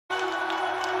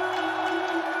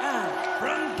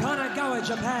of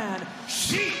Japan,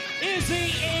 she is the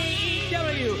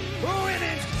AEW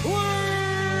Women's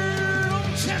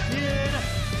World Champion,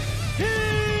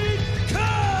 Hikaru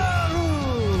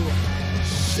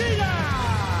Shida!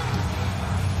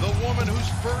 The woman whose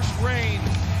first reign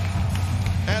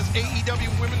as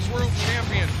AEW Women's World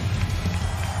Champion.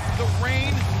 The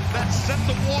reign that set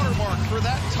the watermark for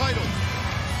that title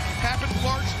happened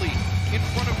largely in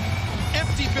front of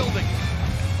empty building.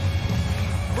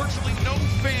 Virtually no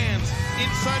fans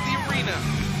inside the arena.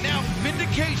 Now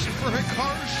vindication for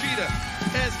Hikaru Shida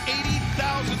as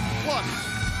 80,000 plus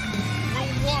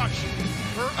will watch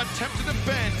her attempt to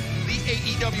defend the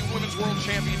AEW Women's World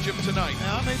Championship tonight.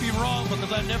 Now, I may be wrong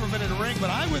because I've never been in a ring, but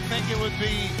I would think it would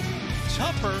be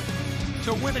tougher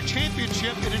to win a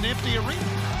championship in an empty arena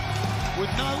with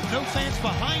no fans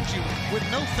behind you, with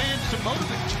no fans to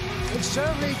motivate you. It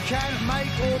certainly can make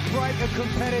or break a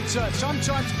competitor.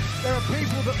 Sometimes there are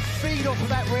people that feed off of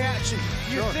that reaction.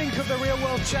 You think of the real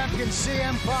world champion,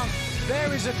 CM Punk.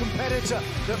 There is a competitor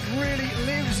that really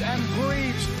lives and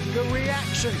breathes the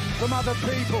reaction from other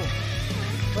people.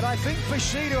 But I think for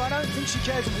Shida, I don't think she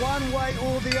cares one way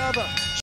or the other.